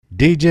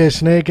DJ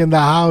Snake in the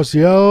house,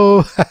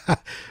 yo.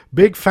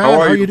 Big fan.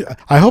 How are you?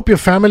 I hope your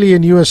family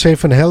and you are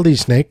safe and healthy,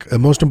 Snake. A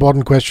most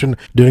important question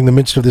during the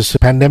midst of this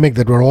pandemic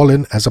that we're all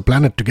in as a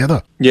planet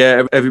together.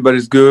 Yeah,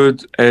 everybody's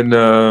good. And,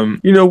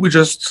 we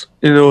just,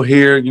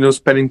 here,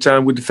 spending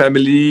time with the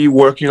family,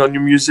 working on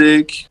your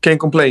music. Can't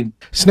complain.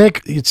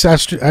 Snake, it's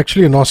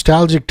actually a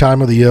nostalgic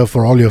time of the year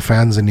for all your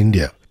fans in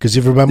India. Because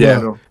if you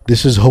remember,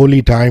 this is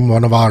Holi time,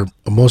 one of our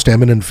most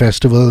eminent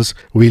festivals.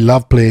 We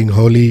love playing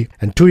Holi.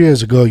 And 2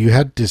 years ago, you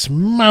had this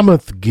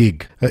mammoth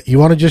gig. You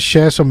want to just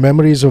share some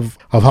memories of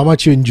how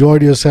much you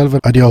enjoyed yourself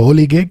at your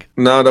Holi gig?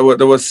 No,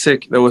 that was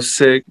sick. That was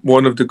sick.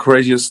 One of the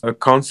craziest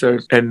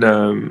concerts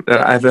that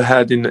I ever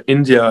had in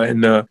India.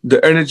 And the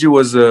energy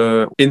was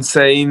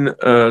insane.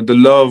 The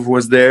love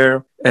was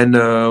there. And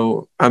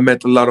I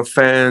met a lot of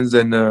fans.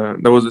 And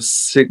that was a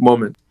sick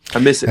moment. I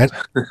miss it.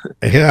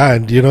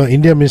 And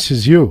India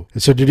misses you.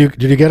 So did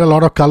you get a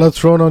lot of color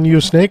thrown on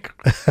you, Snake?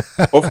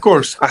 Of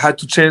course. I had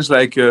to change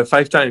like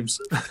 5 times.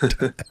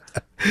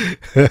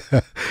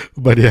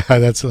 But yeah,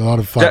 that's a lot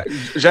of fun.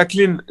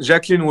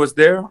 Jacqueline was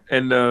there,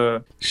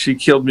 and she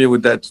killed me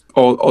with that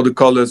all the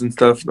colors and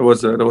stuff. That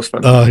was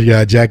fun. Oh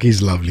yeah,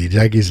 Jackie's lovely.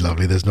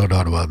 There's no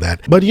doubt about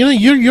that. But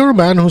you're a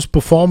man who's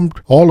performed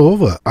all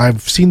over.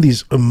 I've seen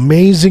these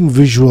amazing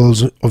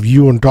visuals of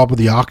you on top of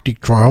the Arctic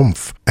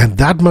Triumph, and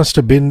that must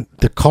have been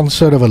the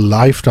concert of a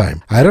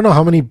lifetime. I don't know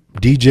how many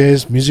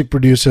DJs, music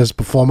producers,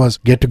 performers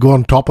get to go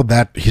on top of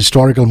that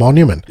historical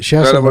monument.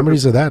 Share some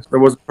memories of that. That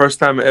was the first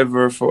time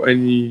ever for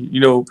any.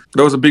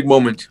 That was a big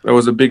moment. That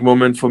was a big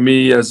moment for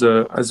me as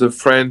a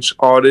French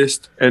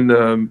artist and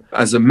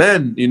as a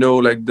man.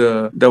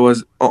 That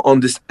was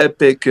on this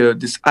epic,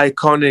 this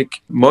iconic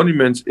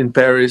monument in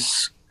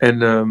Paris.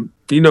 And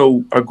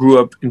I grew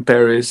up in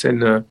Paris,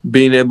 and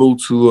being able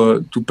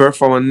to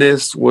perform on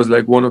this was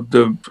like one of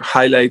the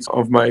highlights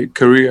of my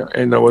career,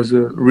 and I was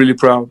really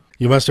proud.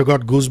 You must have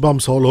got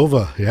goosebumps all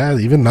over. Yeah,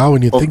 even now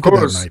when you think of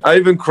that night. I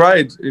even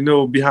cried,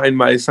 behind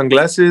my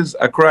sunglasses.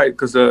 I cried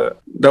because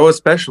that was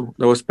special.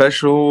 That was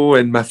special,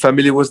 and my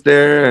family was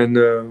there,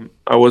 and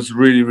I was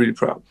really, really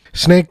proud.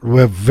 Snake,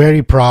 we're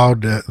very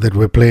proud that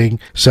we're playing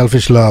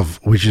Selfish Love,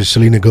 which is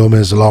Selena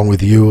Gomez along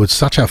with you. It's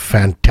such a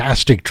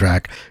fantastic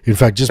track. In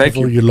fact, just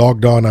before you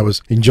logged on, I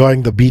was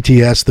enjoying the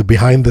BTS, the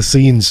behind the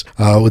scenes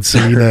with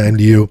Selena and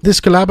you.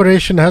 This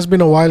collaboration has been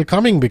a while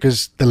coming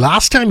because the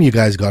last time you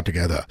guys got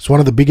together, it's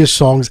one of the biggest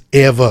songs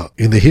ever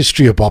in the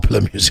history of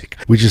popular music,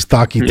 which is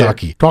Taki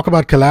Taki. Talk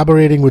about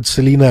collaborating with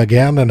Selena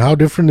again, and how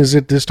different is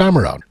it this time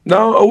around?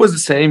 No, always the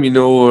same.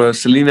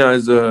 Selena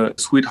is a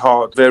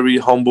sweetheart, very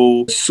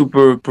humble,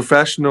 super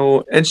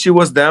professional, and she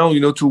was down,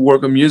 to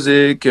work on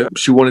music.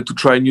 She wanted to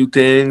try new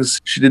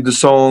things. She did the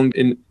song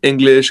in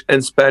English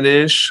and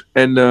Spanish,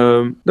 and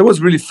that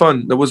was really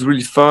fun.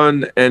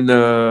 And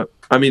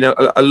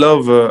I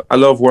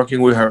love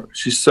working with her.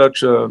 She's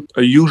such a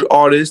huge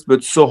artist,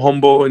 but so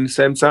humble at the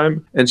same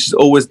time, and she's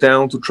always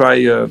down to try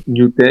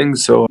new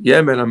things. So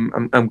yeah,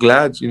 man, I'm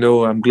glad.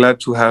 I'm glad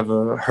to have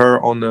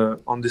her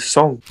on this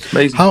song. It's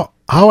amazing.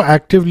 How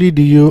actively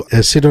do you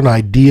sit on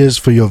ideas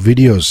for your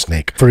videos,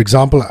 Snake? For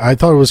example, I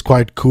thought it was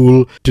quite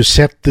cool to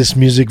set this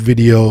music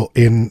video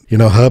in,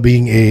 her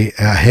being a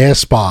hair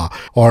spa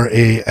or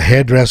a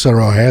hairdresser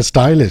or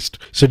hairstylist.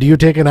 So do you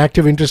take an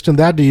active interest in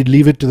that? Do you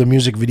leave it to the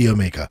music video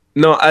maker?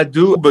 No, I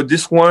do. But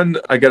this one,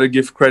 I got to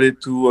give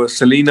credit to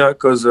Selena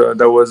because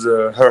that was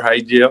her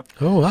idea.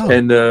 Oh, wow.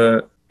 And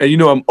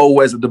I'm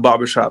always at the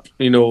barbershop,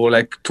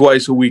 like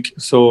twice a week.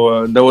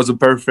 So that was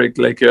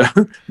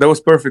that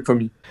was perfect for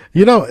me.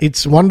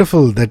 It's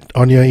wonderful that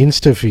on your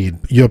Insta feed,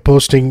 you're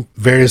posting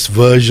various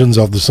versions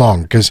of the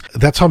song, because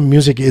that's how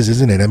music is,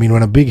 isn't it? I mean,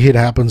 when a big hit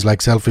happens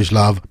like Selfish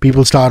Love,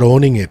 people start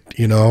owning it,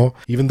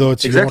 even though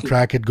it's your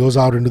track, it goes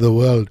out into the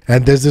world.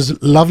 And there's this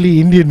lovely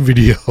Indian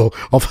video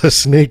of a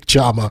snake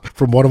charmer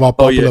from one of our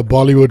popular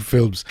Bollywood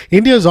films.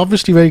 India is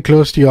obviously very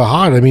close to your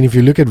heart. I mean, if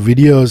you look at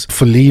videos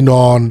for Lean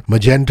On,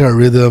 Magenta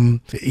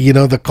Rhythm,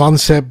 the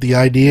concept, the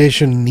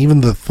ideation, even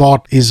the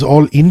thought is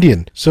all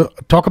Indian. So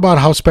talk about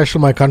how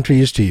special my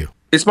country is to you.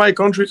 It's my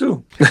country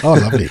too. Oh,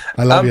 lovely!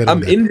 I love you.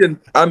 I'm Indian.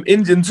 I'm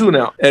Indian too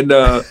now, and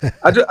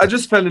I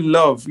just fell in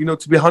love.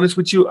 To be honest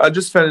with you, I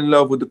just fell in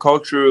love with the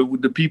culture,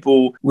 with the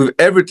people, with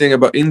everything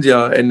about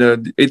India,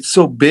 and it's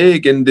so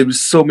big, and there is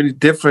so many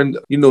different,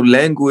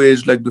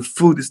 language. Like the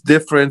food is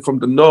different from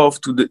the north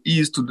to the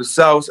east to the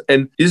south,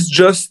 and it's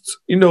just,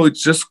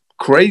 it's just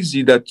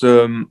crazy that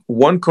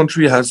one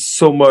country has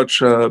so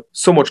much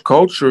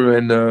culture,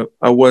 and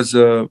I was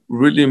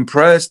really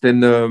impressed,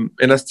 and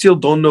I still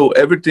don't know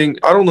everything.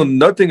 I don't know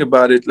nothing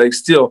about it.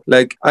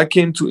 I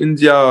came to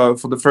India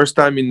for the first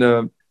time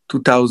in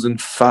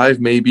 2005,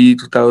 maybe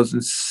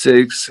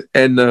 2006,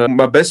 and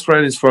my best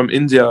friend is from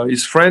India.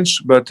 He's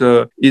French, but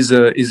is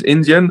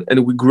Indian,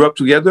 and we grew up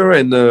together.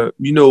 And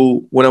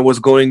when I was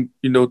going,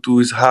 to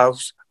his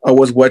house, I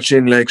was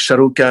watching like Shah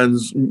Rukh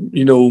Khan's,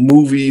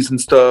 movies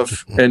and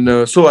stuff.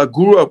 And so I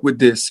grew up with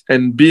this,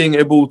 and being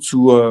able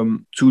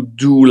to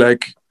do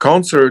like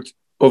concert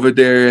over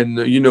there, and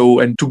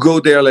and to go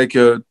there like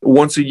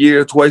once a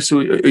year, twice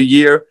a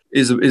year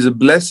is a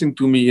blessing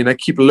to me, and I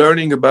keep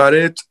learning about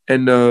it,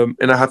 and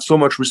I have so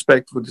much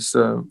respect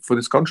for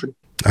this country.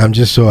 I'm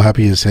just so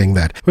happy you're saying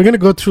that. We're going to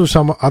go through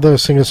some other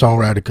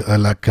singer-songwriter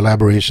like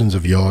collaborations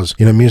of yours,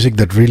 music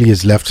that really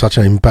has left such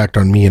an impact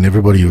on me and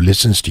everybody who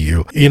listens to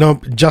you.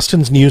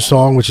 Justin's new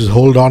song, which is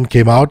Hold On,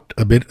 came out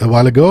a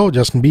while ago,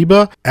 Justin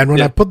Bieber. And when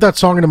I put that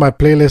song into my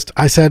playlist,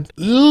 I said,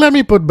 let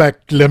me put back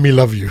Let Me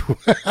Love You.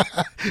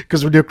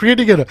 Because when you're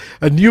creating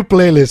a new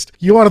playlist,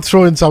 you want to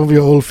throw in some of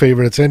your old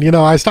favorites. And,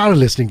 I started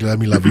listening to Let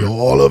Me Love You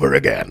all over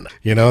again.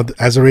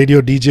 As a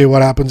radio DJ,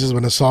 what happens is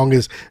when a song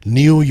is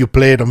new, you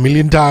play it a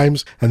million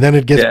times, and then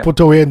it gets put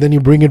away, and then you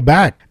bring it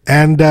back.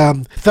 And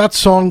that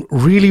song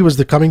really was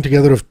the coming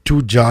together of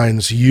two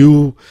giants.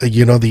 You, the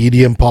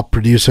EDM pop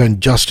producer,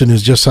 and Justin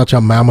is just such a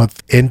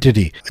mammoth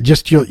entity.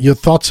 Just your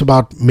thoughts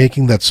about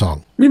making that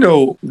song.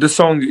 The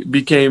song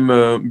became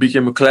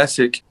a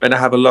classic, and I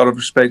have a lot of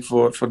respect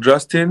for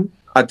Justin.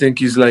 I think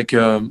he's like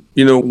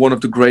one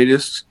of the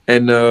greatest,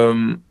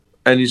 and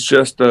he's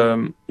just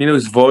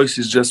his voice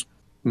is just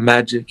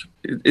magic.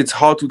 It's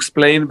hard to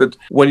explain, but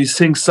when he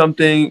sings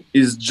something,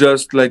 it's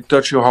just like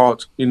touch your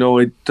heart.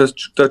 It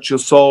touch your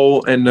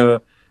soul, and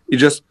it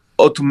just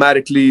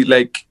automatically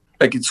like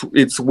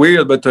it's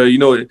weird, but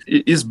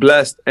it is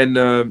blessed, and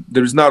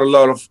there is not a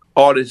lot of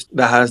artists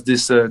that has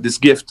this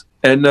gift.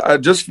 And I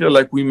just feel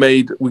like we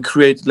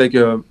created like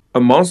a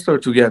monster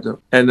together,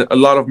 and a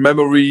lot of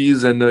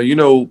memories. And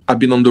I've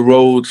been on the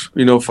road,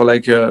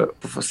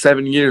 for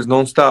 7 years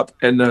nonstop,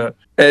 and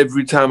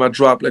every time I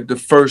drop like the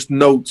first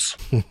notes,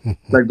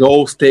 like the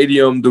whole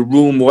stadium, the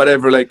room,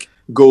 whatever, like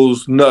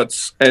goes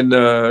nuts.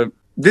 And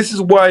this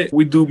is why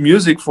we do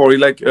music for.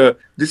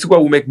 This is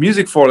what we make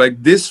music for.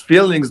 Like these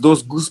feelings,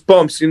 those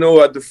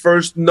goosebumps, at the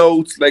first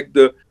notes,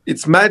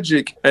 it's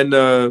magic. And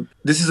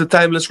this is a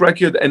timeless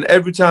record. And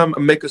every time I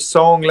make a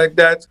song like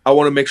that, I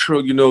want to make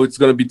sure, it's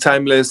going to be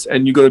timeless,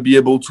 and you're going to be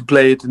able to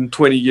play it in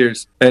 20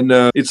 years. And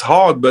it's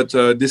hard, but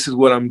this is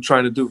what I'm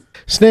trying to do.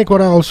 Snake,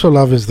 what I also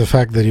love is the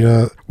fact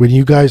that, when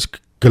you guys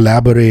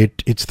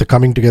collaborate, it's the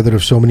coming together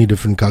of so many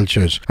different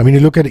cultures. I mean, you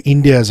look at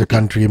India as a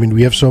country,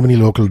 we have so many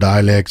local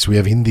dialects, we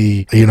have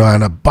Hindi,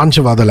 and a bunch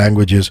of other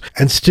languages,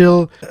 and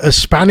still a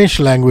Spanish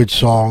language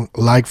song,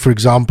 like for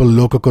example,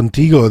 Loco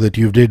Contigo that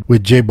you did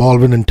with J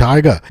Balvin and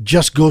Tyga,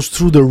 just goes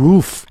through the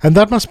roof. And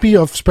that must be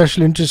of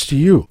special interest to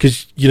you,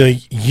 because,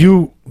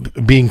 you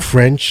being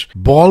French,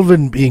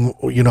 Balvin being,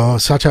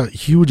 such a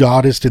huge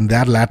artist in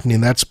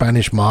that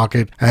Spanish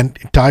market, and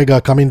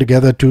Tyga coming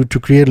together to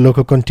create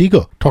Loco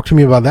Contigo. Talk to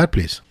me about that,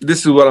 please. This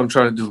is what I'm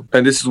trying to do,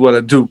 and this is what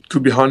I do. To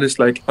be honest,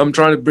 I'm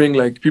trying to bring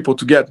people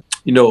together,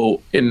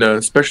 in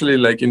especially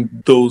in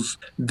those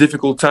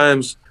difficult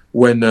times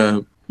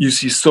when you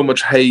see so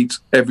much hate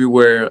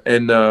everywhere,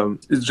 and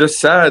it's just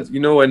sad,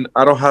 and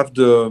I don't have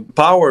the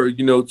power,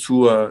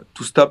 to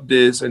stop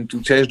this and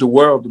to change the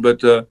world.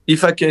 But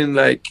if I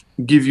can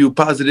give you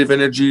positive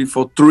energy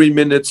for 3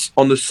 minutes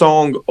on the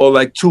song,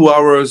 or 2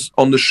 hours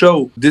on the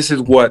show, this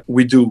is what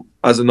we do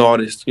as an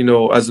artist,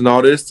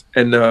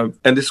 and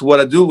this is what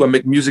I do. I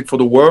make music for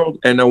the world,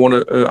 and I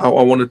want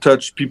to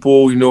touch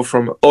people,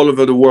 from all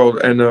over the world,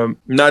 and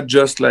not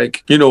just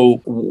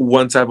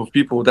one type of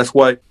people. That's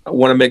why I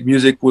want to make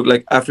music with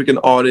African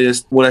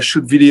artists. When I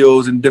shoot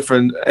videos in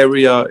different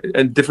area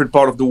and different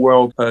part of the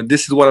world,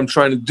 this is what I'm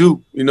trying to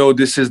do.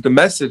 This is the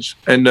message,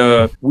 and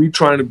we're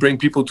trying to bring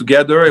people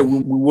together, and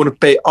we want to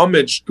pay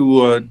homage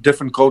to a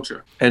different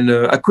culture. And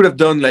I could have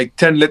done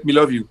 10 Let Me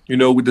Love You,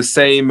 with the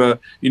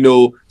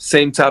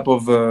same type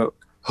of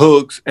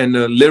hooks and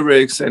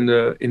lyrics, and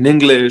in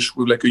English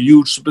with a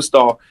huge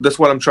superstar. That's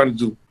what I'm trying to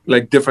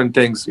do, different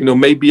things.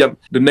 Maybe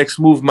the next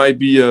move might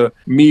be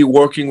me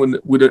working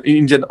with an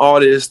Indian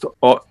artist,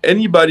 or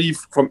anybody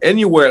from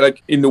anywhere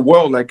in the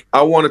world.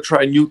 I want to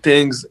try new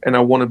things, and I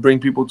want to bring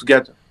people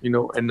together,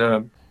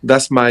 and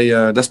that's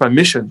my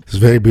mission. It's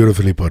very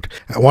beautifully put.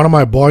 One of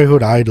my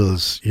boyhood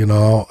idols,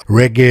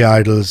 reggae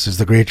idols, is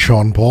the great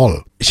Sean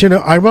Paul.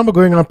 I remember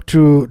going up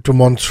to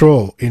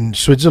Montreux in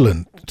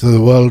Switzerland, to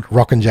the World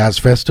Rock and Jazz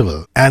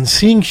Festival, and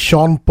seeing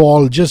Sean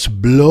Paul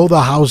just blow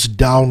the house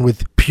down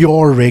with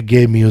pure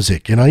reggae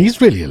music. He's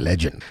really a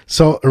legend.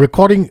 So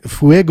recording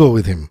Fuego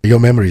with him, your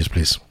memories,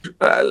 please.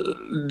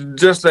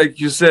 Just like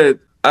you said,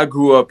 I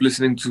grew up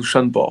listening to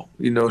Sean Paul.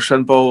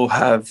 Sean Paul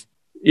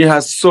he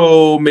has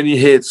so many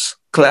hits,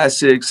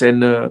 classics,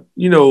 and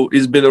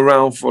he's been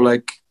around for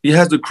he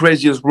has the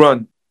craziest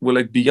run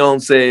with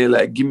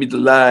Beyonce, Give Me the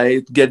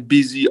Light, Get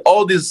Busy,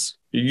 all these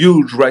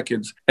huge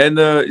records. And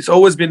it's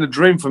always been a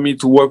dream for me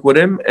to work with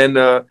him.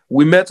 And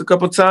we met a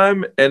couple of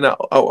times, and I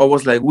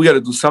was like, we got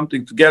to do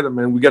something together,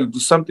 man. We got to do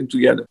something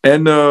together.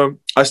 And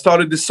I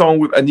started this song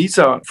with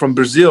Anitta from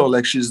Brazil.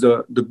 Like she's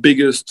the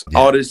biggest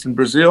artist in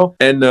Brazil,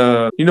 and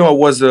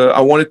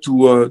I wanted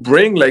to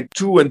bring like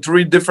 2 and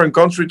 3 different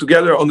countries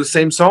together on the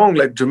same song,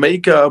 like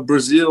Jamaica,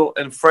 Brazil,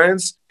 and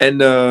France.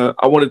 And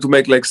I wanted to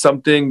make like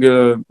something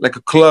like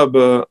a club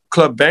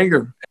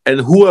banger.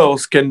 And who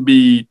else could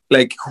be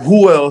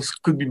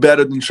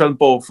better than Sean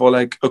Paul for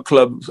like a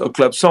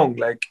club song?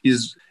 Like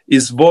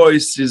his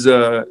voice,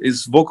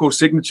 his vocal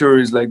signature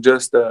is like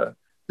just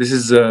this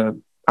is I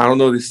don't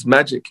know, this is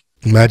magic.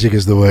 Magic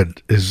is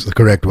the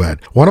correct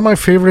word. One of my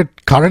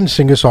favorite current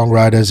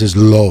singer-songwriters is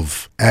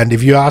Love. And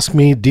if you ask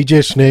me,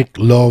 DJ Snake,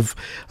 Love,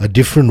 A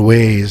Different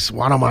Way is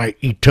one of my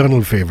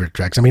eternal favorite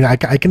tracks. I mean, I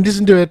can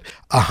listen to it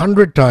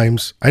 100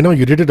 times. I know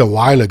you did it a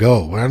while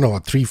ago. I don't know,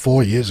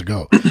 3-4 years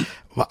ago.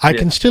 I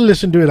can still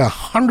listen to it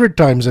 100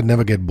 times and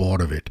never get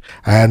bored of it.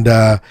 And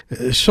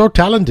so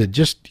talented.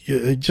 Just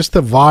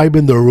the vibe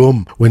in the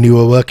room when you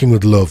were working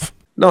with Love.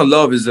 No,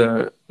 Love is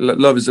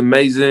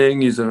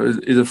amazing. He's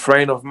a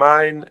friend of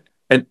mine.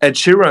 And Ed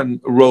Sheeran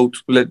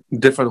wrote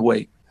Different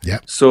Way. Yeah.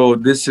 So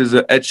this is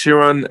Ed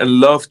Sheeran and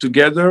Love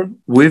together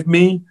with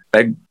me.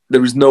 Like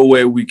there is no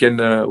way we can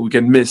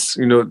miss.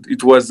 You know,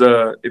 it was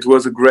a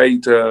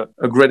great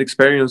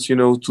experience. You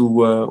know,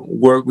 to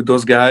work with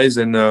those guys,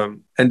 and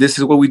this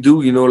is what we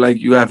do. You know, like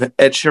you have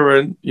Ed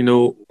Sheeran, you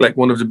know, like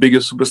one of the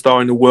biggest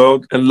superstars in the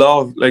world, and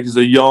Love, like is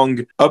a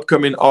young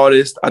upcoming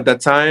artist at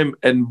that time,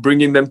 and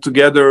bringing them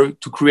together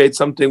to create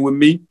something with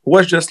me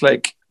was just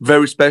like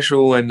very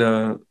special, and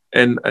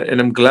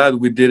I'm glad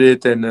we did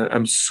it, and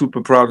I'm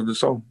super proud of the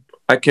song.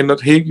 I Cannot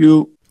Hear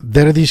You.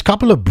 There are these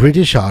couple of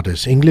British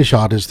artists, English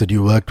artists that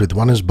you worked with.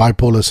 One is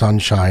Bipolar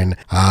Sunshine,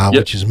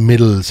 which is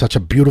middle, such a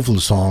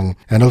beautiful song.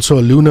 And also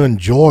Luna and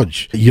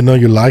George, you know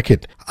you like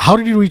it. How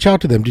did you reach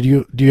out to them? Do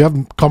you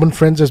have common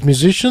friends as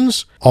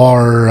musicians?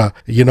 Or,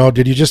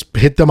 did you just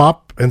hit them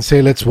up and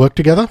say, let's work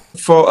together?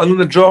 For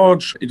Luna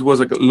George, it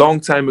was like a long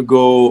time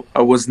ago.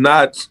 I was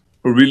not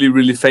really,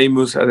 really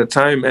famous at the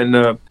time.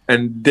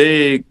 And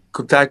they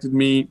contacted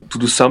me to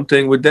do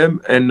something with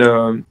them. And,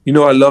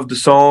 I loved the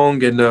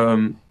song,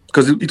 and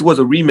because it was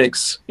a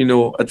remix,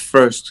 at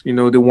first, they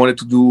wanted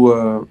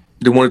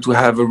to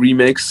have a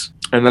remix,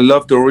 and I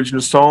loved the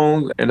original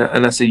song, and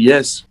I said,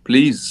 yes,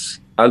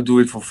 please, I'll do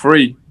it for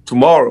free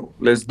tomorrow.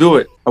 Let's do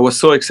it. I was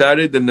so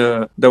excited, and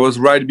that was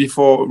right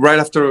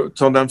after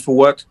Turn Down for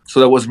What. So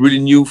that was really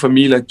new for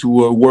me, like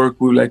to work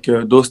with like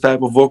those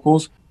type of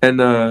vocals, and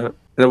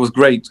that was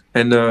great.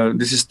 And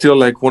this is still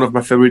like one of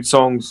my favorite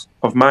songs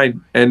of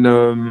mine. And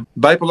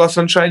Bipolar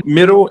Sunshine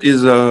Middle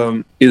is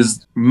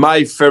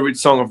my favorite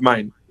song of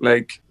mine.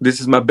 Like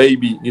this is my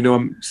baby,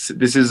 it's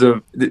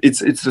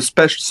a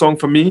special song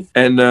for me.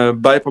 And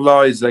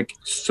Bipolar is like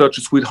such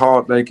a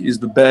sweetheart, like he's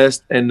the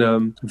best,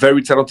 and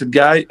very talented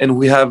guy. And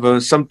we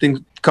have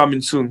something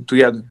coming soon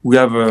together. We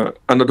have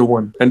another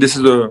one, and this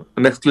is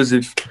an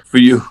exclusive for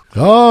you.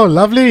 Oh,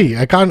 lovely.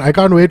 I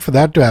can't wait for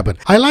that to happen.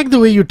 I like the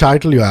way you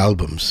title your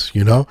albums.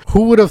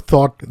 Who would have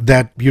thought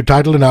that you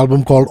title an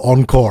album called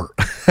Encore?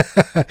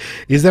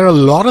 Is there a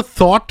lot of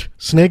thought,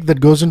 Snake,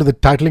 that goes into the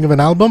titling of an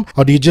album,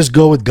 or do you just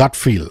go with gut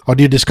feel, or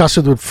do you discuss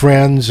it with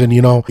friends and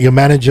your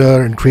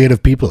manager and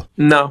creative people?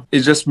 No,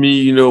 it's just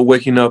me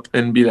waking up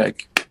and be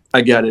like,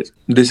 I got it.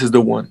 This is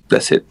the one.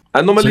 That's it.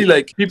 I normally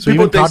people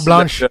even carte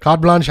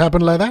blanche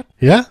happened like that?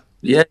 Yeah?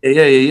 Yeah.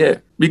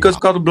 Because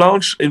carte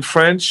blanche in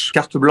French,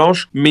 carte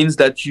blanche means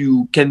that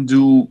you can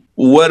do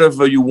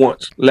whatever you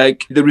want.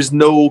 Like there is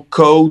no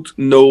code,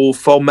 no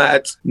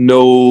format,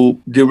 no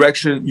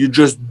direction. You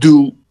just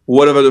do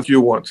whatever you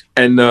want.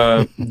 And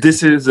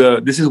this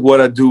is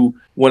what I do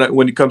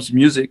when it comes to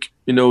music.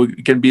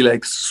 It can be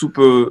like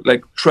super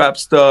like trap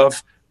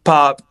stuff,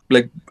 pop,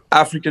 like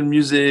African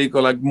music,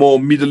 or like more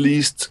Middle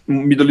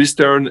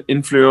Eastern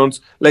influence.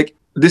 Like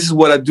this is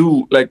what I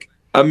do. Like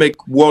I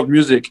make world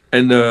music,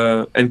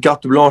 and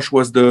Carte Blanche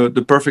was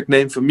the perfect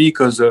name for me,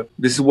 because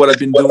this is what I've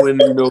been doing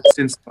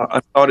since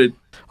I started.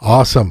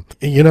 Awesome.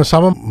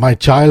 Some of my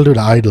childhood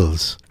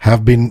idols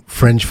have been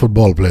French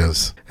football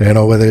players.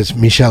 Whether it's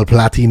Michel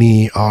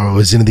Platini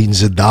or Zinedine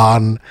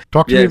Zidane.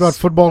 Talk to me about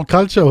football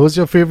culture. Who's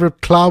your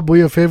favorite club? Who are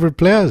your favorite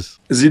players?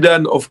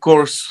 Zidane, of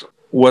course,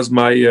 was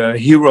my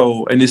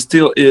hero, and he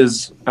still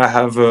is. I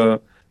have a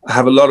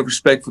lot of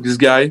respect for this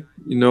guy.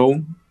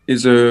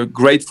 He's a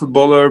great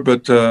footballer,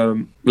 but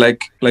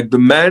like the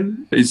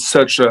man is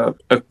such a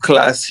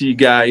classy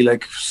guy.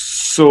 Like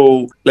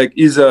so, like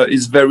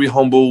he's very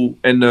humble,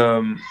 and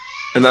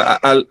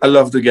I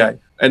love the guy.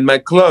 And my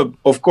club,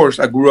 of course,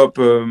 I grew up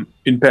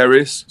in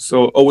Paris,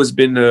 so always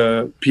been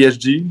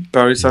PSG,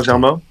 Paris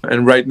Saint-Germain.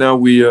 And right now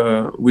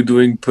we're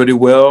doing pretty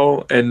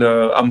well, and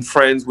I'm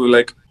friends with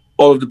like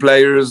all of the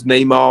players,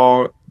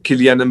 Neymar,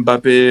 Kylian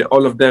Mbappe,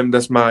 all of them.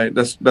 That's my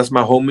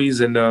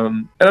homies, and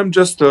I'm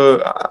just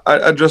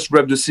I just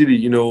rep the city.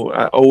 You know,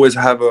 I always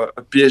have a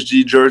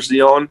PSG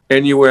jersey on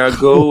anywhere I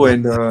go,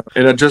 and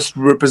I just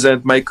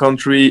represent my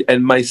country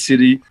and my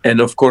city,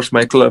 and of course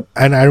my club.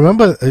 And I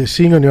remember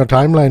seeing on your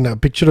timeline a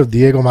picture of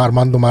Diego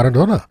Armando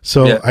Maradona.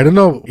 So Yeah. I don't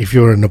know if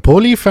you're a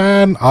Napoli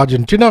fan,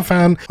 Argentina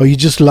fan, or you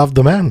just love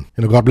the man.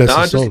 You know, God bless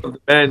No, his soul.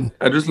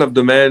 I just love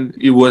the man.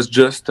 He was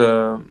just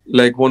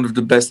like one of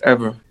the best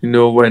ever. You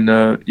know, when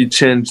he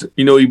changed,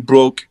 you know, he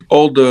broke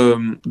all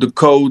the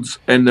codes,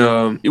 and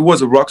he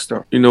was a rock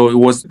star. You know,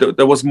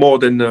 there was more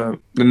than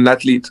an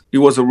athlete. He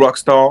was a rock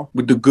star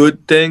with the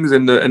good things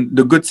and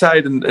the good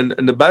side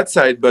and the bad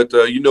side. But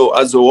you know,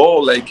 as a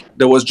whole, like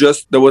there was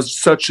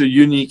such a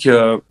unique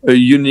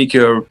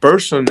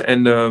person,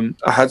 and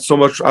I have so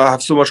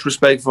much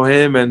respect for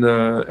him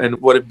and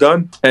what he's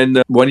done.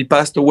 And when he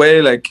passed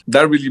away, like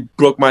that really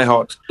broke my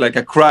heart. Like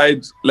I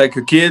cried like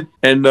a kid,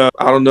 and I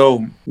don't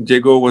know,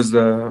 Diego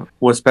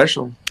was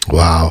special.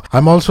 Wow.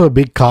 I'm also a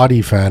big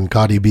Cardi fan,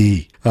 Cardi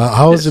B.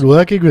 How is it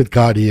working with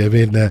Cardi? I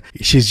mean,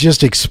 she's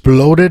just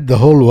exploded. The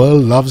whole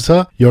world loves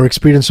her. Your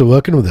experience of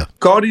working with her?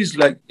 Cardi's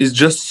is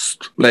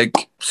just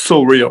like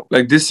so real.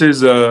 Like this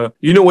is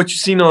you know what you've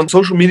seen on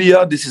social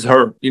media. This is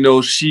her. You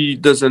know, she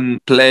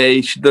doesn't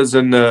play. She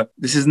doesn't.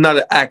 This is not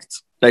an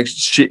act. Like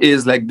she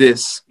is like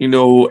this. You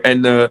know,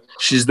 and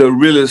she's the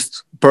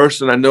realest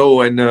person I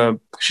know, and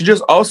she's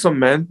just awesome,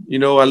 man. You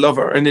know, I love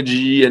her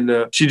energy,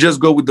 and she just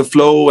go with the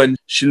flow, and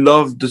she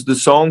loved the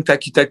song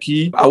Taki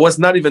Taki. I was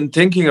not even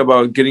thinking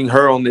about getting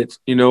her on it,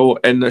 you know,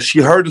 and she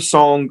heard the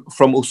song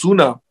from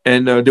Ozuna,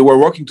 and they were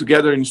working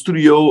together in the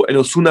studio, and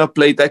Ozuna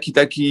played Taki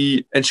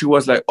Taki, and she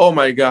was like, oh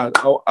my God,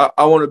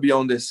 I want to be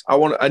on this.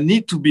 I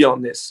need to be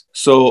on this.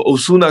 So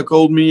Ozuna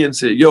called me and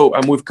said, yo,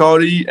 I'm with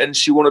Cardi, and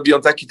she want to be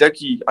on Taki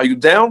Taki. Are you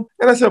down?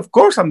 And I said, of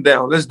course I'm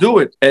down. Let's do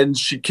it. And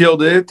she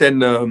killed it,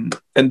 and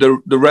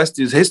the rest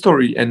is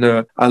history. And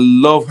I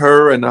love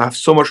her, and I have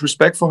so much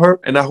respect for her,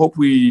 and I hope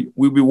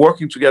we'll be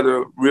working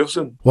together real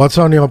soon. What's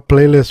on your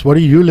playlist? What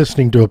are you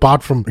listening to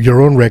apart from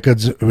your own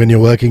records when you're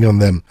working on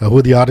them? Who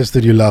are the artists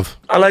that you love?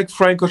 I like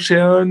Frank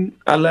Ocean.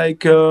 I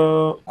like.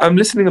 I'm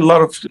listening to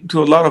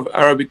a lot of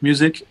Arabic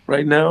music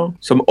right now.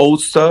 Some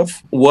old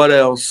stuff. What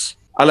else?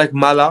 I like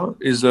Mala.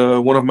 Is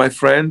one of my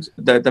friends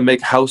that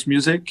make house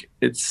music.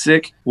 It's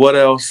sick. What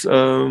else?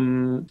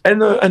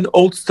 And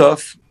old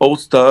stuff.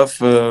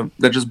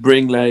 That just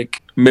bring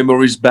like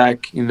memories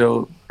back. You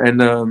know.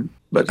 And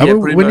but yeah,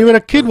 when you were a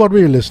kid, what were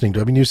you listening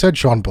to? I mean, you said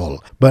Sean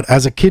Paul, but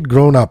as a kid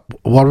grown up,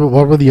 what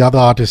were the other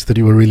artists that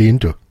you were really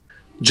into?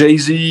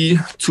 Jay-Z,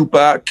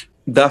 Tupac,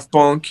 Daft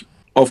Punk,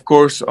 of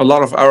course, a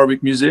lot of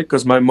Arabic music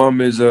because my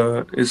mom is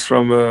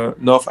from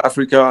North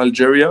Africa,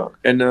 Algeria,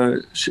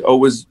 and she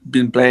always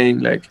been playing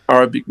like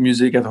Arabic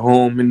music at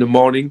home in the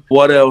morning.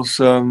 What else?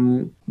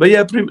 But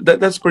yeah,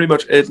 that's pretty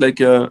much it. Like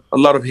a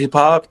lot of hip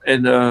hop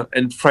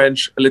and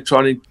French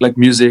electronic like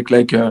music,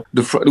 like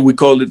we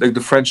call it like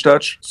the French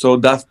touch. So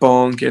Daft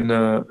Punk and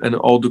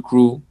all the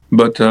crew.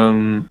 But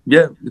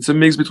yeah, it's a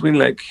mix between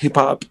like hip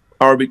hop,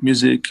 Arabic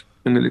music,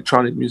 and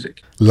electronic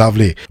music.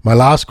 Lovely. My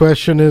last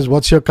question is,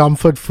 what's your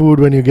comfort food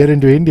when you get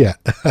into India?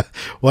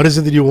 What is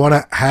it that you want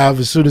to have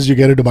as soon as you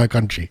get into my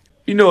country?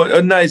 You know,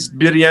 a nice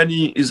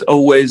biryani is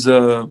always,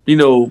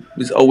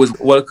 is always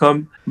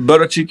welcome.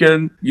 Butter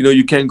chicken, you know,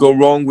 you can't go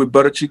wrong with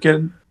butter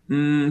chicken.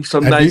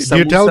 Some nice. Do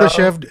you tell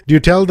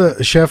the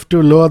chef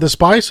to lower the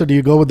spice, or do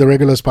you go with the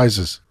regular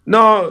spices?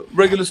 No,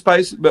 regular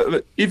spice.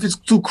 But if it's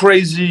too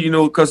crazy, you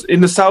know, because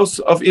in the south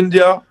of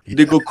India,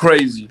 they go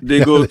crazy.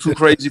 They go too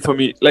crazy for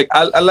me. Like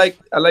I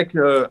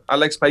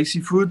like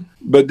spicy food,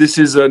 but this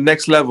is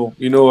next level.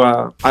 You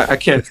know, I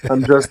can't.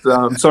 I'm just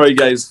sorry,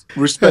 guys.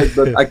 Respect,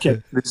 but I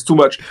can't. It's too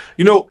much.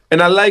 You know, and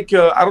I like.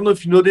 I don't know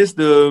if you know this.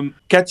 The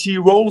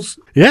kati rolls.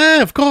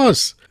 Yeah, of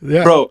course.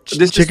 Yeah, bro.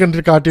 This chicken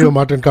kati or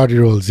mutton kati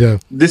rolls. Yeah.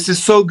 This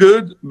is so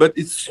good, but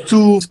it's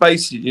too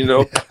spicy. You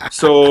know,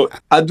 so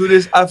I do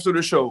this after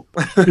the show.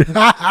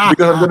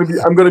 Because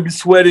I'm gonna be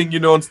sweating,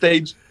 you know, on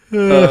stage.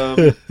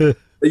 Yeah,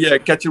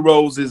 kati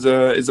rolls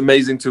is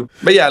amazing too.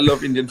 But yeah, I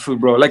love Indian food,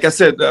 bro. Like I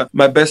said,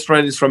 my best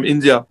friend is from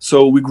India,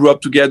 so we grew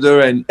up together.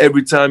 And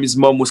every time his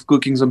mom was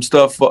cooking some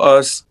stuff for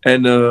us,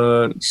 and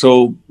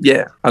so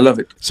yeah, I love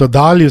it. So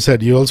dal, you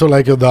said you also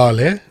like your dal,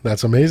 eh?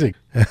 That's amazing.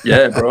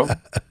 Yeah, bro.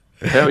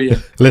 Hell yeah.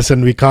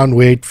 Listen, we can't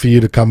wait for you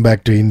to come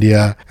back to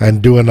India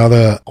and do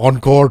another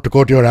encore to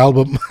quote your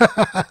album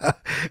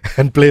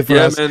and play for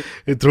us, man,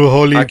 through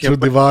Holi, through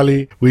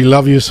Diwali. We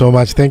love you so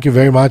much. Thank you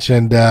very much,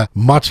 and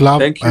much love.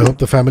 Thank you. I hope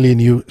the family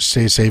and you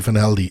stay safe and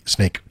healthy,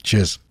 Snake.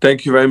 Cheers.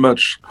 Thank you very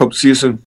much. Hope to see you soon.